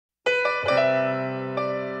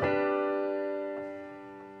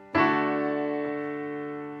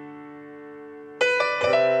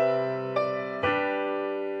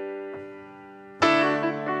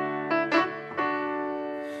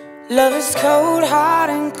Love is cold, hard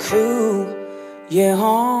and cruel, yeah,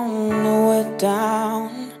 on the way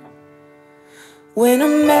down. When a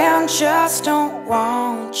man just don't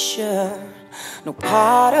want you, no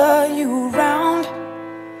part of you around.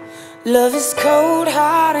 Love is cold,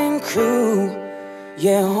 hard and cruel,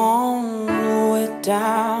 yeah, on the way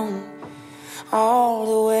down, all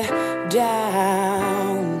the way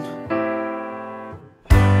down.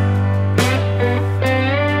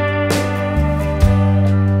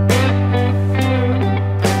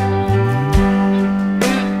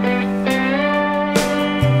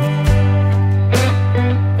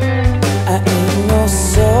 I ain't no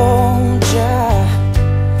soldier,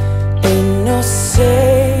 ain't no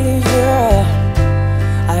savior,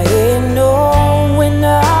 I ain't no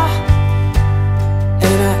winner,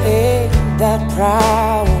 and I ain't that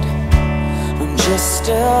proud. I'm just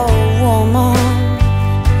a woman,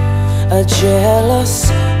 a jealous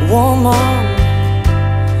woman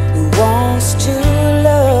who wants to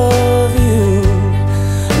love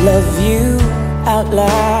you out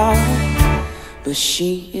loud. But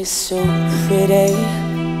she is so pretty,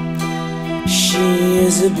 she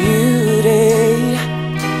is a beauty,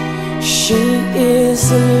 she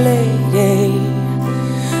is a lady,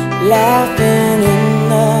 laughing in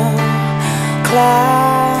the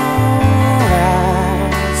clouds.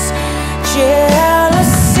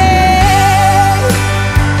 Jealousy,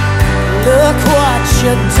 look what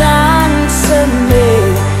you've done to me.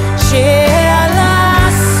 Jealousy,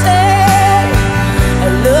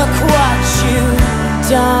 look what you've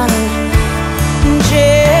done.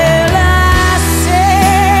 Jealousy,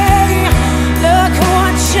 look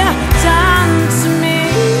what you've done to me.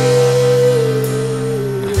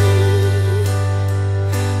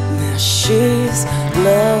 Now she's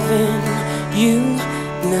loving you,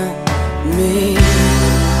 not me.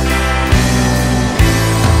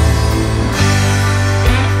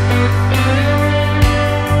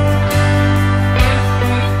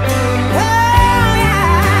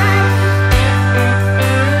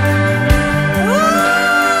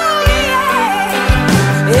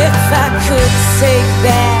 Take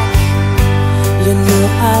back, you know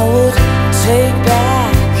I would take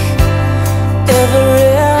back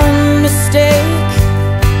every mistake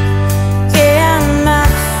in my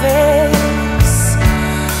face.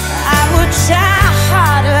 I would try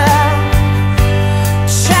harder,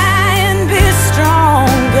 try and be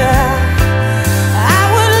stronger. I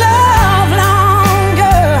would love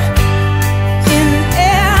longer in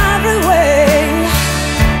every way.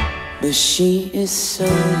 But she is so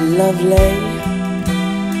lovely,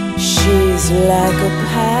 she's like a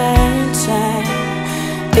painting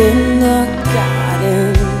in the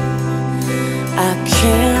garden. I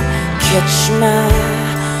can't catch my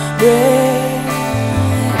breath.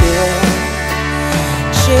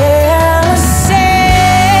 Jealousy,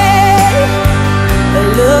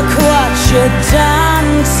 look what you've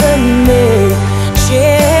done to me.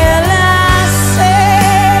 Jealousy,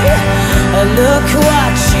 look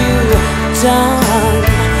what you've done.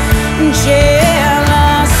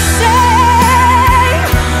 Jealousy,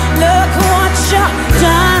 look what you've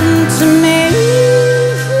done to me.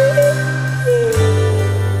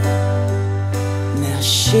 Now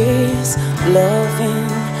she's loving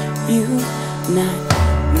you, not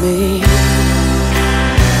me.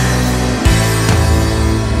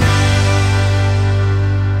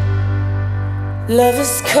 Love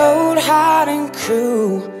is cold, hard and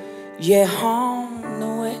cruel, yeah, on the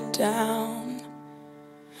way down.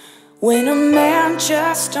 When a man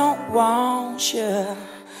just don't want you,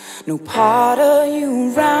 no part of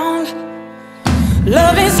you around.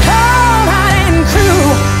 Love is cold.